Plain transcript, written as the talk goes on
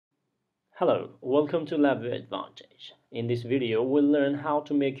Hello, welcome to LabVIEW Advantage. In this video, we'll learn how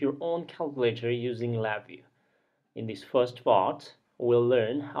to make your own calculator using LabVIEW. In this first part, we'll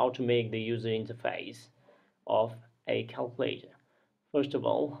learn how to make the user interface of a calculator. First of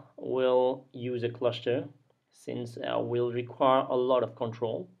all, we'll use a cluster since we'll require a lot of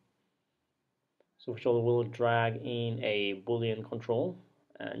control. So first of all, we'll drag in a Boolean control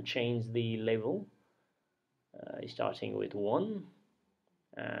and change the label starting with 1.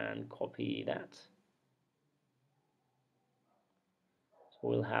 And copy that. So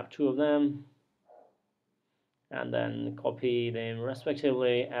we'll have 2 of them, and then copy them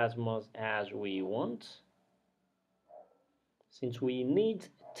respectively as much as we want. Since we need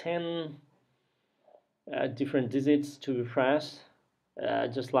 10 different digits to be pressed,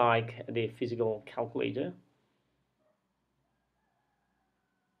 just like the physical calculator.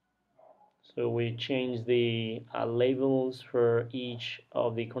 So we change the labels for each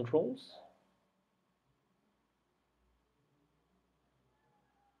of the controls.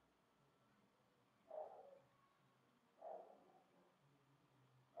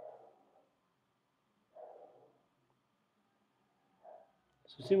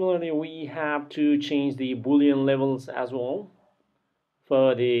 So similarly, we have to change the Boolean labels as well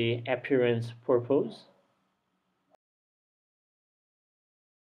for the appearance purpose.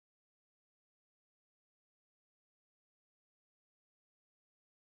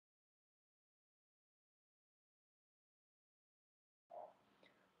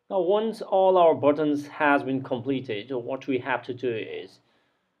 Now, once all our buttons has been completed, what we have to do is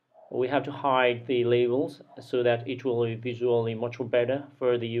we have to hide the labels so that it will be visually much better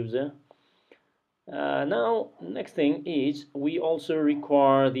for the user. Now, next thing is we also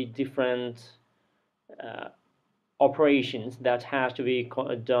require the different operations that has to be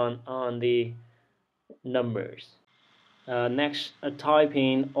done on the numbers. Next, type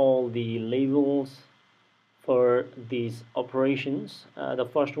in all the labels for these operations. The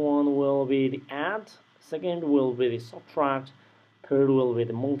first one will be the add, second will be the subtract, third will be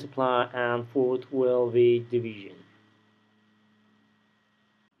the multiply, and fourth will be division.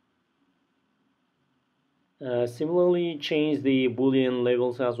 Similarly, change the Boolean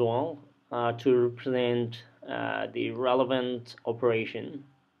labels as well to represent the relevant operation.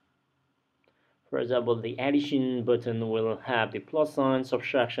 For example, the addition button will have the plus sign,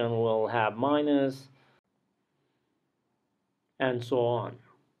 subtraction will have minus, and so on.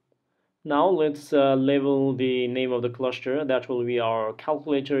 Now let's label the name of the cluster. That will be our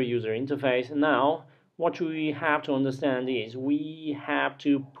calculator user interface. Now what we have to understand is we have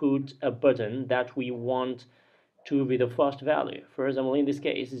to put a button that we want to be the first value. For example, in this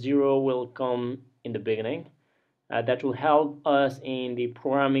case 0 will come in the beginning. That will help us in the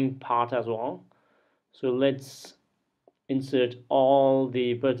programming part as well. So let's insert all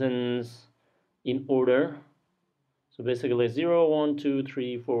the buttons in order. So basically 0, 1, 2,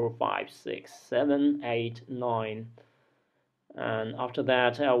 3, 4, 5, 6, 7, 8, 9. And after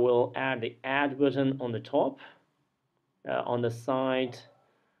that, I will add the add button on the top. On the side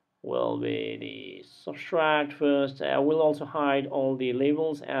will be the subtract first. I will also hide all the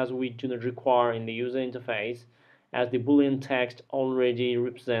labels as we do not require in the user interface, as the Boolean text already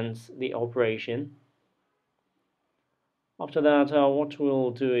represents the operation. After that, what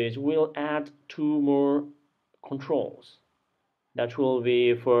we'll do is we'll add 2 more controls. That will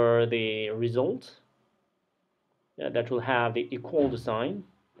be for the result. That will have the equal sign.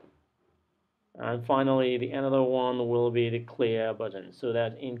 And finally, the another one will be the clear button, so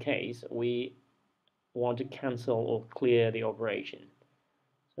that in case we want to cancel or clear the operation.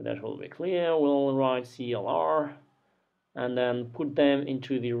 So that will be clear. We'll write CLR and then put them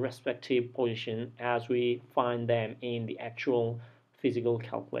into the respective position as we find them in the actual physical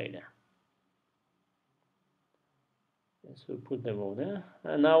calculator. So put them over there.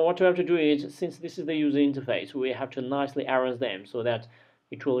 And now what we have to do is, since this is the user interface, we have to nicely arrange them so that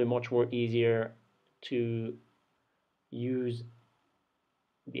it will be much more easier to use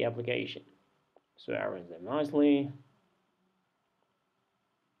the application. So arrange them nicely.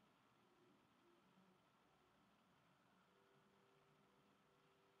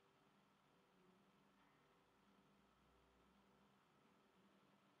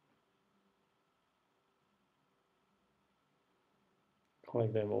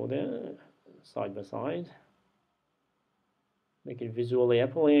 Collect them over there, side by side. Make it visually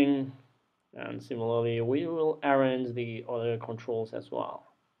appealing. And similarly, we will arrange the other controls as well.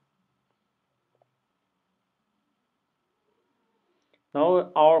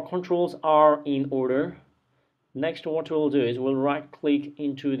 Now our controls are in order. Next, what we'll do is we'll right click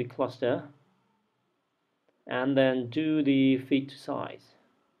into the cluster and then do the fit to size.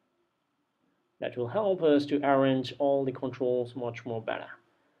 That will help us to arrange all the controls much more better.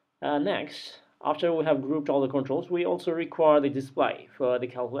 Next, after we have grouped all the controls, we also require the display for the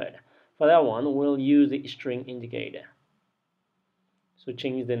calculator. For that one, we'll use the string indicator. So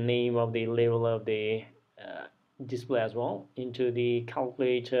change the name of the label of the display as well into the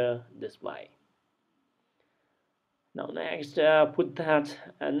calculator display. Now next, put that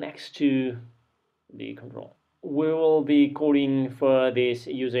next to the control. We will be coding for this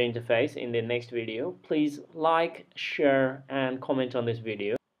user interface in the next video. Please like, share, and comment on this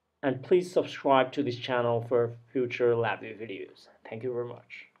video. And please subscribe to this channel for future LabVIEW videos. Thank you very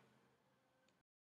much.